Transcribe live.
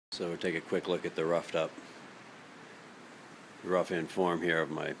So we'll take a quick look at the roughed up rough-in form here of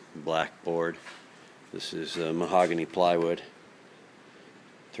my black board. This is mahogany plywood,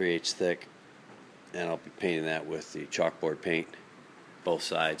 3/8 thick, and I'll be painting that with the chalkboard paint, both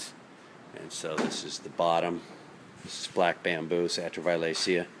sides. And so this is the bottom. This is black bamboo,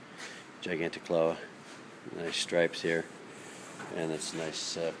 Satroviolacea giganticloa. Nice stripes here, and it's a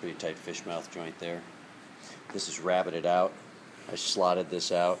nice, pretty tight fish mouth joint there. This is rabbited out. I slotted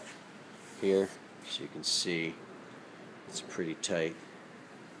this out here so you can see it's a pretty tight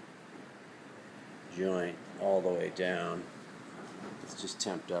joint all the way down. It's just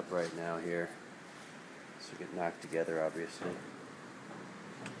temped up right now here, so it get knocked together obviously.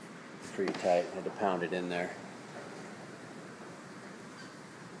 Pretty tight. I had to pound it in there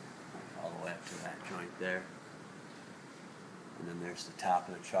all the way up to that joint there. And then there's the top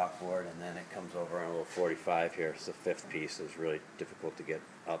of the chalkboard, and then it comes over on a little 45 here. It's the fifth piece. It's really difficult to get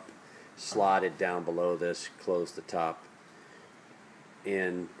up. Slotted down below this, close the top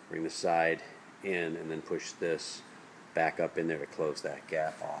in, bring the side in, and then push this back up in there to close that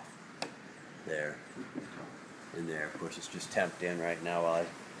gap off there. In there, of course, it's just temped in right now while I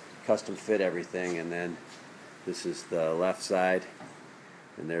custom fit everything. And then this is the left side,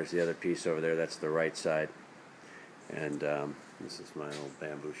 and there's the other piece over there. That's the right side. And this is my little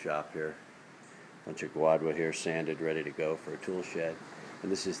bamboo shop here. Bunch of guadua here, sanded, ready to go for a tool shed.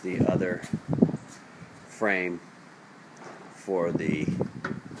 And this is the other frame for the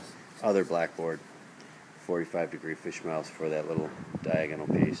other blackboard, 45-degree fish mouth for that little diagonal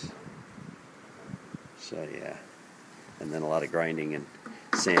piece. So yeah, and then a lot of grinding and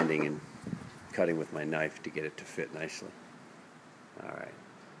sanding and cutting with my knife to get it to fit nicely. All right.